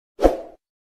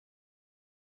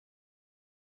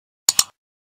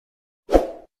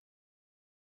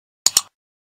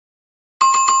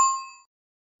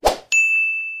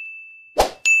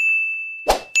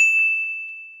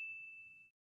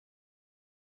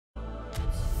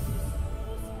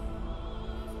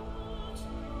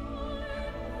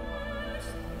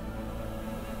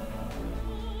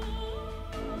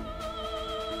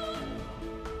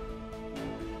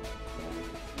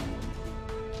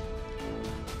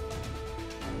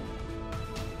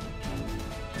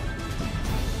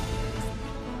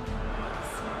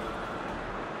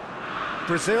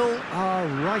Brazil are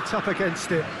right up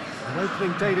against it. An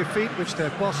opening day defeat which their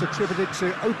boss attributed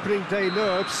to opening day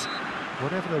nerves.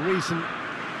 Whatever the reason,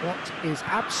 what is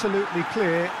absolutely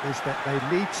clear is that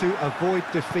they need to avoid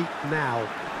defeat now.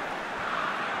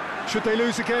 Should they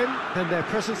lose again, then their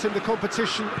presence in the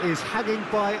competition is hanging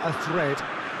by a thread.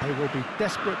 They will be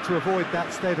desperate to avoid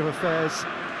that state of affairs.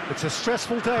 It's a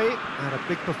stressful day and a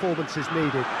big performance is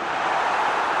needed.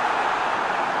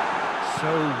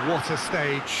 So what a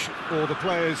stage for the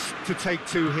players to take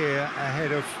to here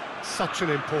ahead of such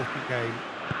an important game.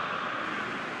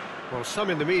 Well, some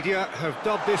in the media have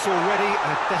dubbed this already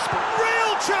a desperate...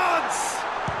 Real chance!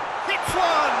 Hits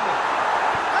one!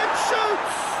 And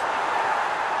shoots!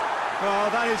 Oh,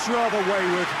 that is rather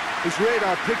wayward. His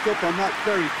radar picked up on that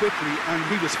very quickly and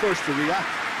he was first to react.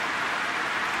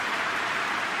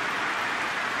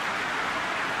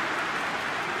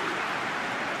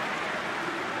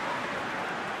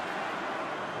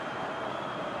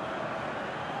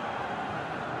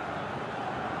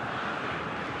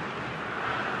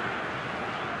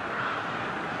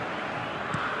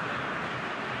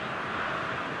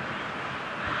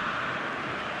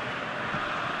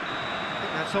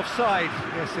 That's offside.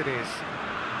 Yes, it is.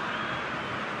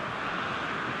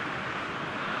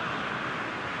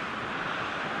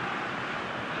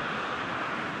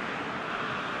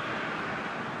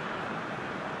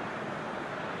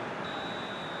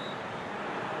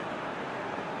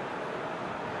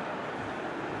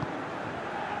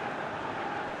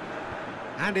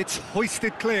 And it's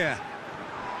hoisted clear.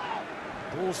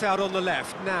 Ball's out on the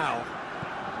left now.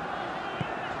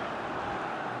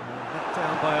 Let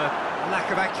down by a lack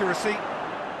of accuracy.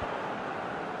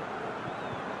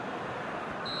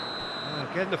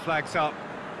 Again the flag's up.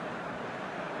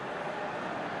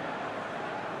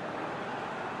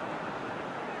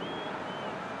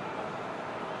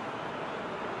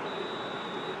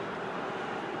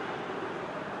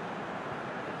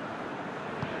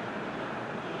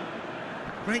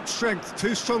 Great strength,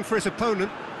 too strong for his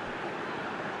opponent.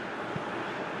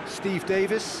 Steve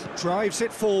Davis drives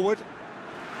it forward.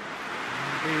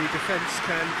 The defence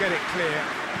can get it clear.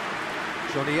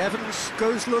 Johnny Evans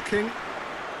goes looking.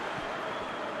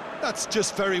 That's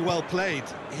just very well played.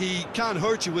 He can't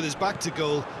hurt you with his back to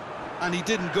goal, and he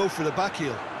didn't go for the back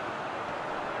heel.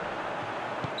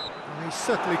 He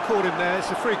certainly caught him there.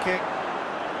 It's a free kick.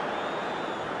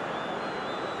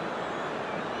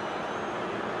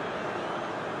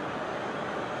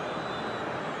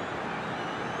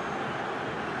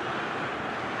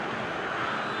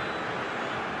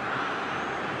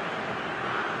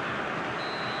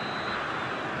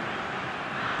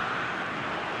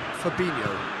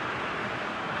 Fabinho.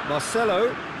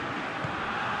 Marcelo.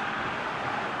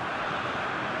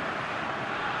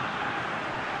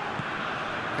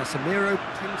 Casemiro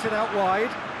pings it out wide.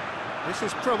 This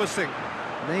is promising.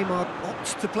 Neymar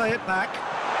opts to play it back.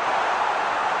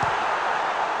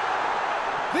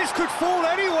 This could fall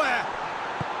anywhere.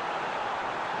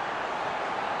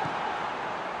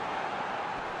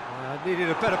 Needed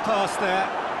a better pass there.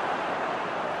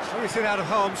 Clears it out of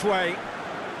harm's way.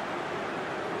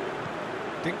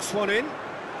 Dinks one in.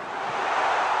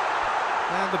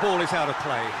 And the ball is out of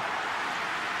play.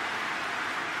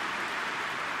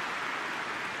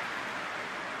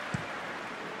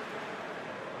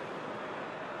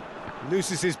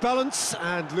 Loses his balance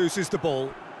and loses the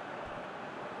ball.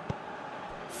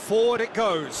 Forward it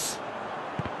goes.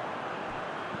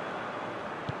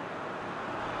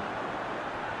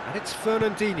 And it's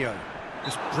Fernandinho.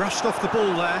 Just brushed off the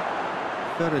ball there.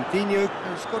 Fernandinho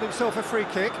has got himself a free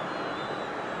kick.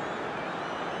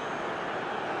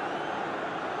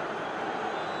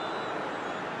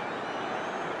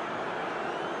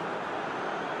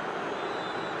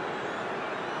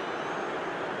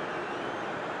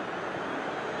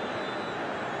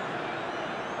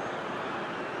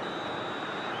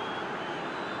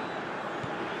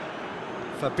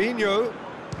 Fabinho.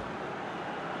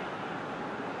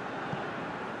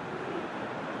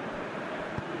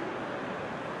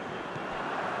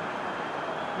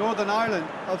 Northern Ireland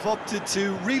have opted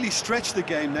to really stretch the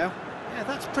game now. Yeah,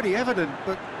 that's pretty evident,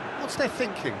 but what's their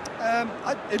thinking?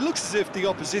 It looks as if the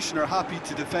opposition are happy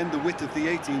to defend the width of the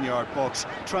 18-yard box,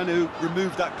 trying to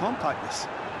remove that compactness.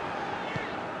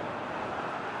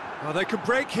 Well, they could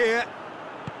break here.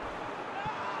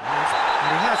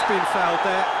 And he has been fouled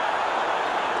there.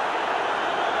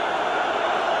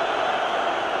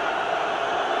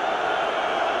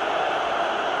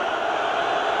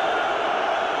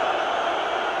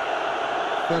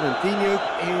 Fernandinho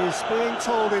is being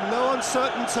told in no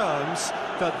uncertain terms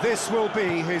that this will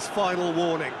be his final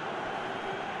warning.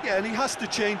 Yeah, and he has to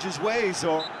change his ways,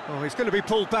 or... Oh, he's going to be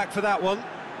pulled back for that one.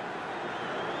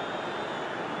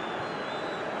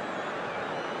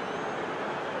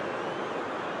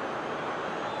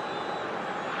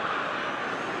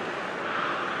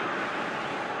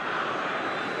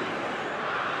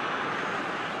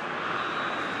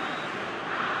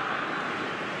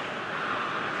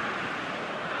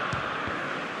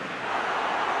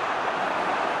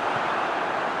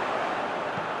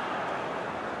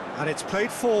 And it's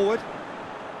played forward.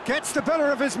 Gets the better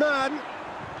of his man.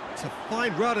 It's a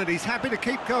fine run and he's happy to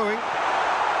keep going.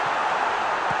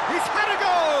 He's had a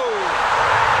goal!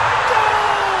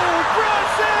 Goal!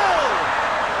 Brazil!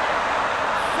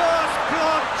 First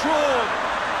blood drawn.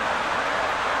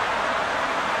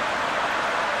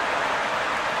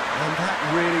 And that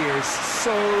really is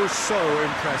so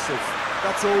impressive.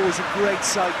 That's always a great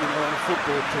sight, you know, on a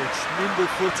football pitch.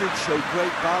 Nimble-footed, showed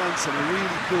great balance and a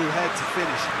really cool head to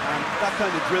finish. And that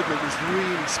kind of dribbling is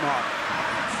really smart.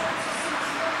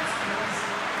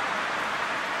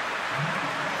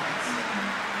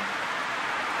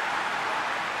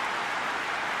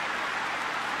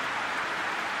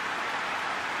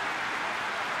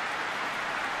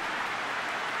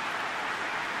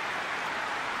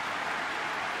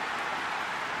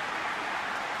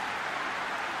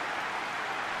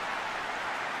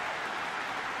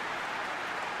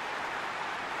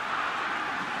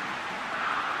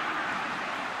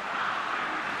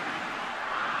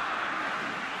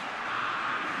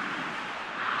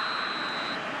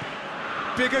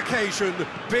 Big occasion,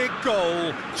 big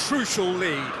goal, crucial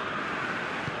lead.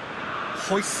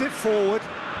 Hoists it forward.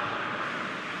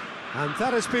 And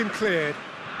that has been cleared.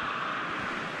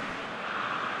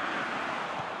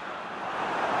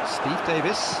 Steve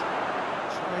Davis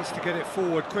tries to get it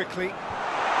forward quickly.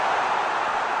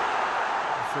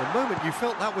 For a moment you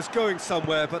felt that was going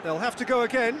somewhere, but they'll have to go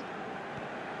again.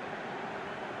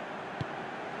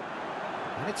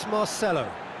 And it's Marcelo.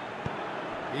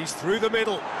 He's through the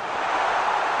middle.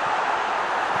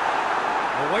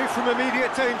 Away from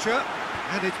immediate danger,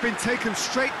 and it's been taken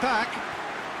straight back.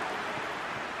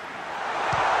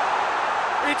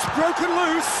 It's broken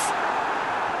loose.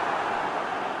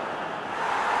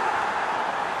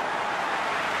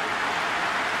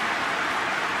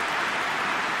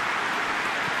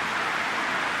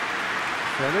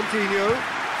 Fernandinho!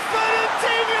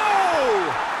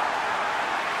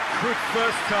 Good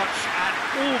first touch and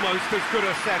almost as good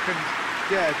a second.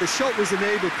 Yeah, the shot was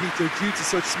enabled, Peter, due to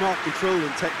such smart control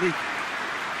and technique.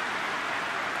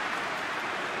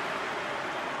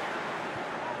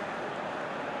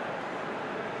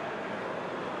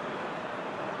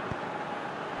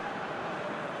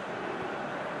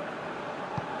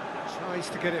 Tries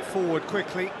to get it forward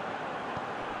quickly.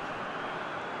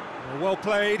 Well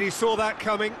played, he saw that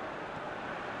coming.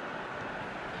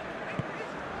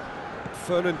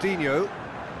 Fernandinho.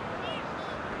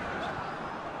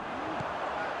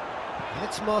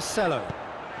 It's Marcelo.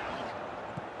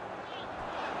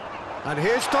 And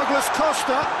here's Douglas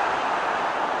Costa.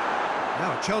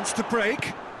 Now a chance to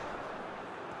break.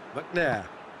 McNair.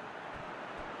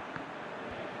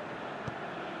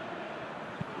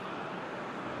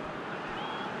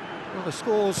 Well, the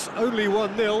score's only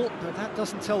 1-0, but that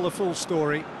doesn't tell the full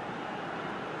story.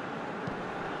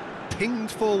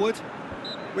 Pinged forward.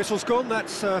 Whistle's gone,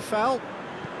 that's foul.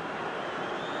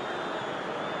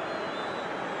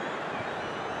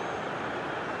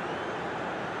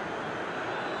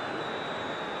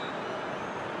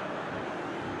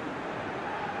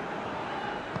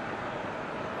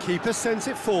 Keeper sends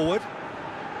it forward.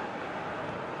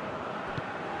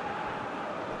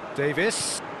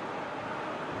 Davis.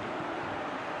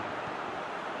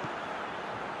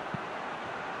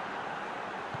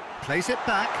 Plays it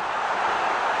back.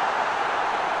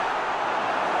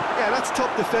 Yeah, that's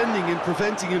top defending and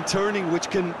preventing him turning,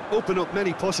 which can open up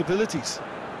many possibilities.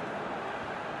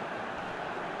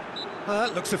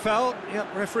 Looks a foul.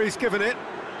 Yep, referee's given it.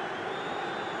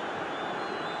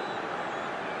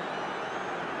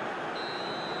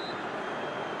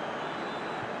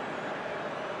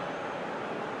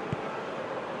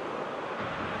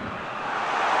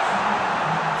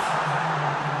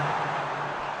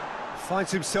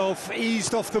 Finds himself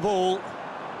eased off the ball.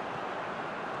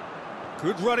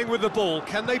 Good running with the ball.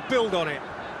 Can they build on it?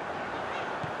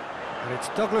 And it's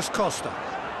Douglas Costa.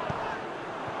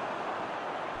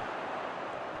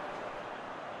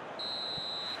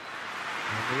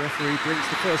 And the referee brings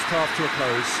the first half to a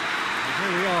close. And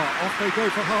here we are, off they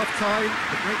go for half-time.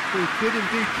 The breakthrough did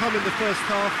indeed come in the first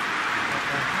half, but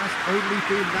there has only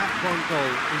been that one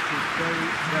goal. It is very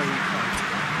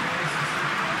tight.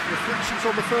 Reflections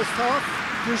on the first half?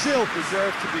 Brazil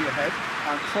deserved to be ahead.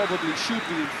 and probably should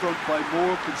be in front by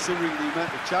more considering the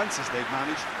amount of chances they've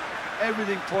managed.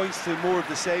 Everything points to more of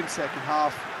the same second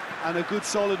half and a good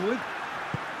solid win.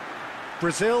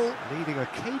 Brazil leading a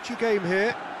cagey game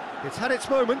here. It's had its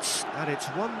moments, and it's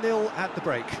 1-0 at the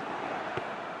break.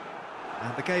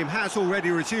 And the game has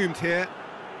already resumed here.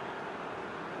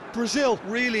 Brazil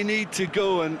really need to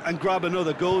go and grab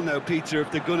another goal now, Peter,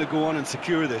 if they're going to go on and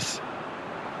secure this.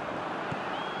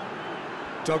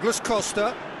 Douglas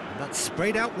Costa, and that's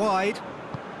sprayed out wide.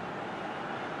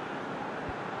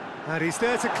 And he's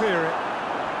there to clear it.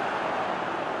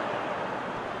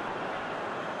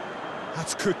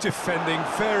 That's good defending,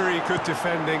 very good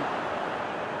defending.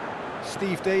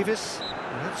 Steve Davis,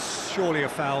 and that's surely a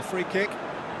foul, free kick.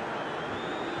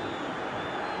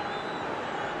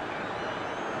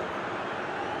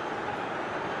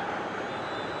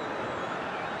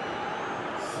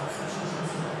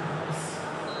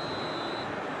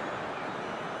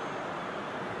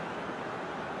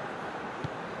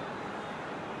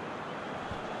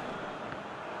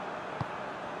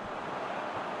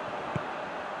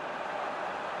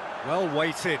 Well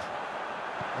weighted.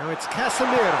 Now it's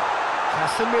Casemiro.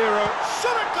 Casemiro,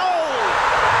 shot at goal!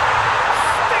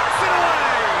 Sticks it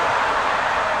away!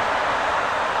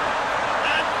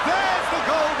 And there's the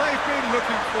goal they've been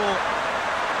looking for.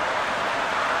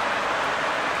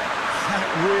 That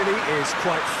really is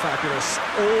quite fabulous.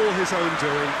 All his own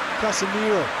doing.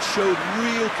 Casemiro showed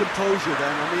real composure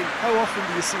then. I mean, how often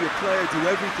do you see a player do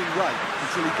everything right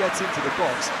until he gets into the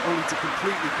box, only to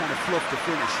completely kind of fluff the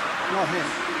finish? Not him.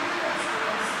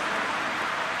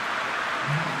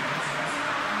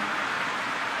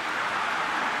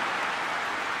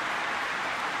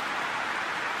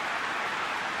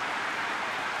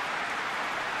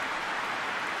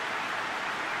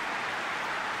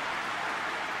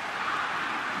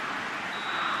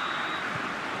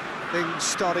 Things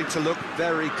starting to look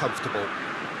very comfortable.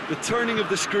 The turning of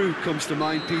the screw comes to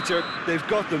mind, Peter. They've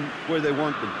got them where they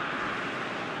want them.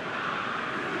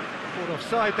 Caught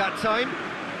offside that time.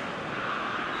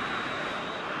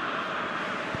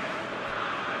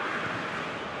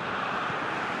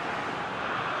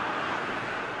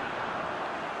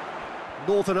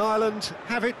 Northern Ireland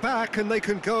have it back and they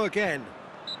can go again.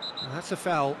 And that's a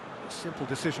foul. Simple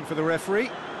decision for the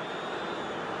referee.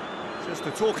 Just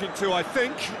a talking to, I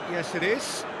think. Yes, it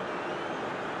is.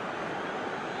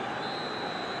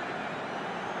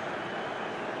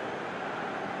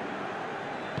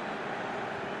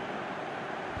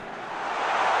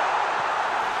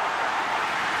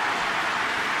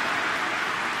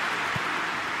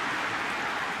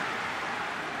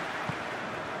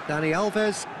 Dani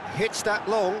Alves hits that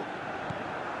long.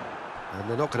 And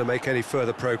they're not going to make any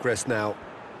further progress now.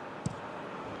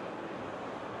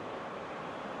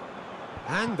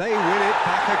 And they win it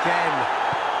back again.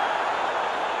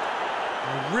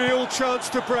 A real chance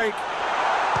to break.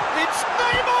 It's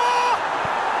Neymar!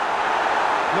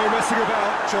 No messing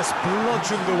about, just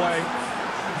bludgeoned away.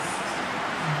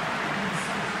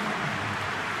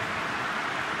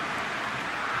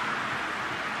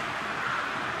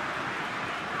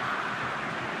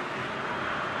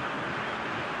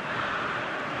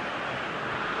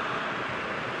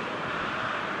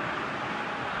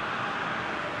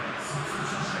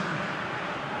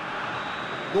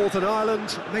 Northern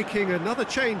Ireland making another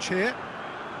change here.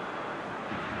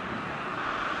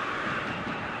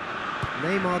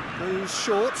 Neymar moves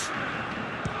short.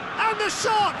 And the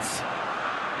shot!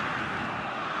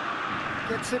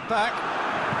 Gets it back.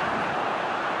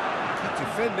 Good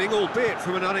defending, albeit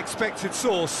from an unexpected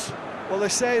source. Well, they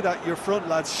say that your front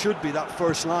lads should be that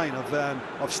first line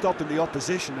of stopping the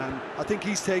opposition, and I think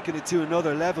he's taken it to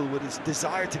another level with his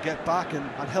desire to get back and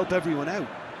help everyone out.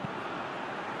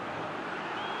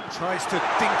 Tries to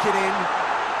dink it in.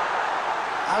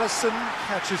 Alisson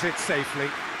catches it safely.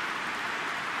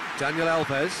 Daniel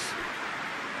Alves.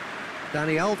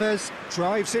 Dani Alves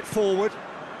drives it forward.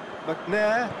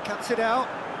 McNair cuts it out.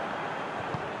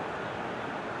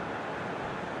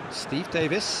 Steve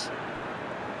Davis.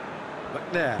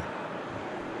 McNair.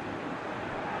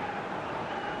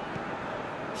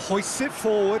 Hoists it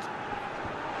forward.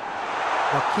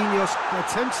 Marquinhos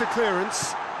attempts a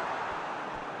clearance.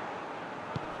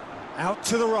 Out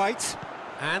to the right,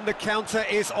 and the counter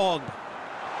is on.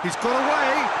 He's got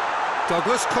away.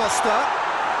 Douglas Costa.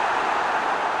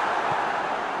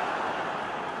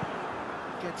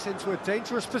 Gets into a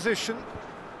dangerous position.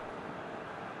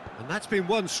 And that's been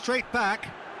won straight back.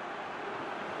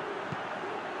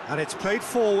 And it's played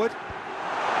forward.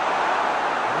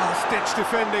 Last-ditch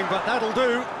defending, but that'll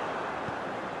do.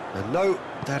 And no,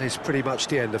 that is pretty much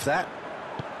the end of that.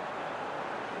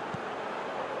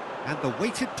 And the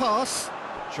weighted pass.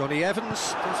 Johnny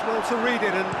Evans does well to read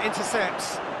it and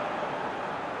intercepts.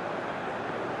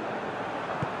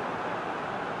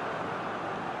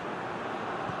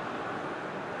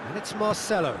 And it's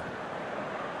Marcelo.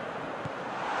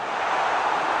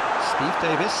 Steve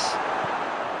Davis.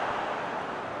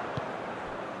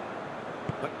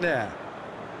 McNair.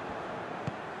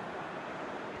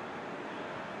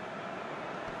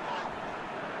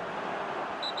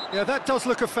 Yeah, that does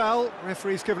look a foul.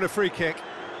 Referee's given a free kick.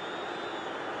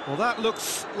 Well, that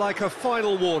looks like a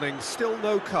final warning. Still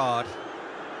no card.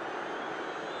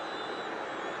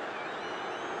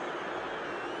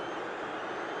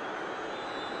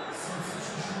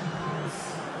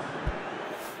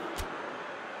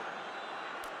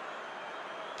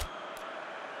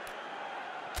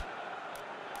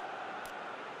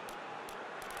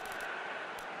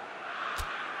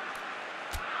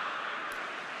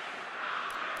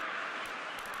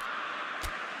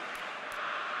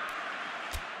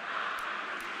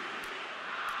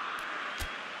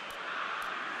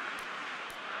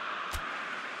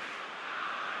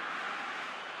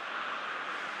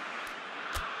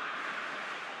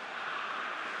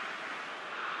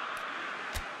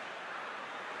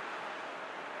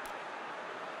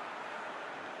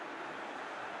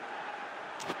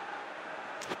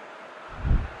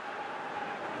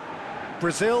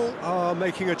 Brazil are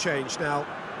making a change now.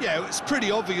 Yeah, it's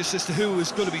pretty obvious as to who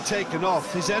was going to be taken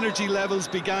off. His energy levels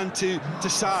began to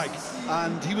sag,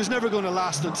 and he was never going to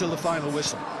last until the final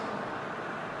whistle.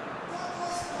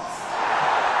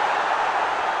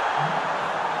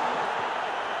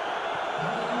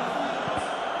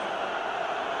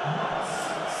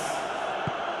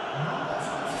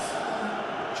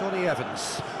 Johnny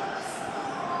Evans.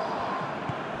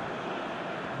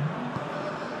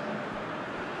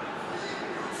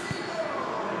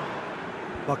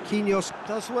 Marquinhos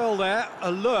does well there,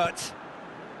 alert.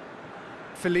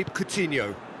 Philippe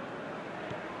Coutinho.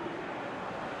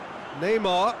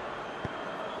 Neymar.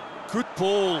 Good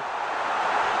ball.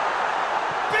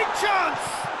 Big chance!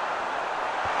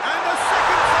 And a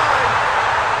second time!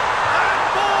 And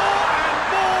more, and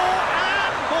more,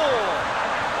 and more!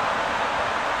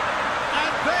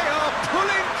 And they are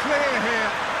pulling clear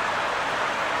here.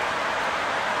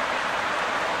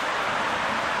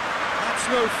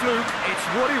 No fluke, it's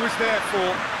what he was there for.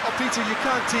 Oh, Peter, you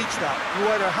can't teach that. You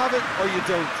either have it or you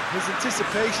don't. His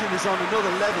anticipation is on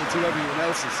another level to everyone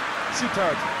else's.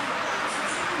 Superb.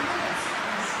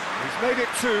 He's made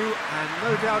it two, and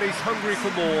no doubt he's hungry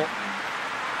for more.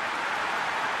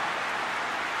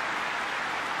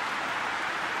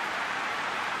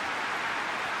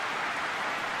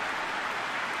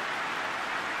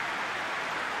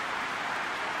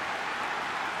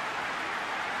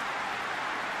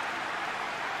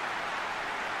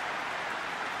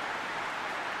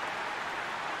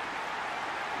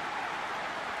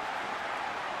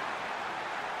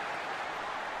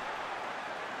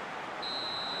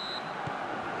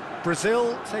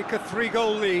 Brazil take a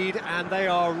 3-goal lead and they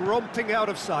are romping out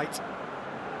of sight.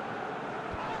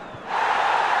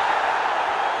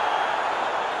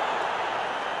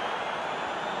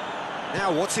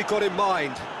 Now what's he got in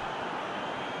mind?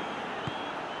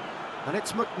 And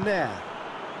it's McNair.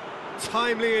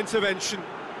 Timely intervention.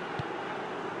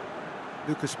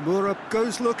 Lucas Moura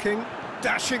goes looking,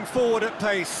 dashing forward at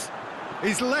pace.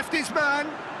 He's left his man.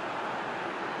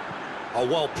 Oh,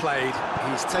 well played.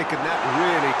 He's taken that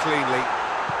really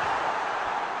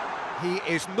cleanly.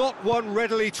 He is not one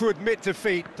readily to admit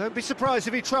defeat. Don't be surprised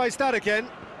if he tries that again.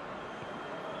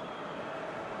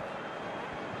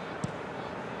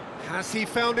 Has he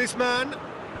found his man?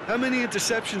 How many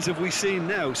interceptions have we seen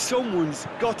now? Someone's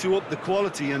got to up the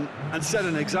quality and set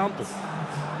an example.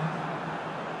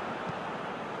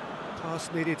 Pass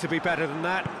needed to be better than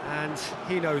that, and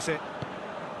he knows it.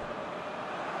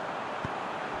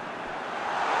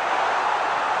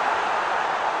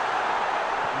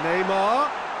 Neymar.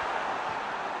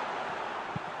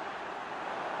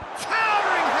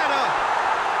 Towering header!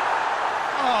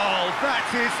 Oh, that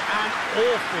is an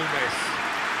awful miss.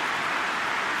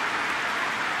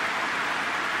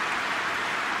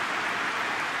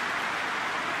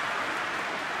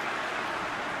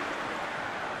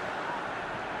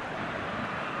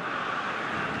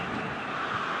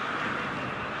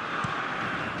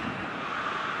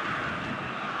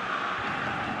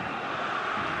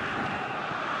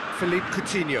 Philippe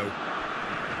Coutinho.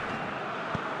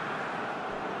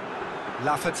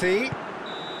 Lafferty.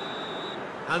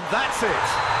 And that's it.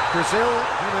 Brazil,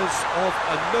 winners of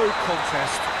a no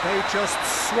contest. They just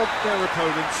swamped their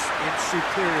opponents in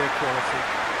superior quality.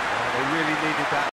 They really needed that.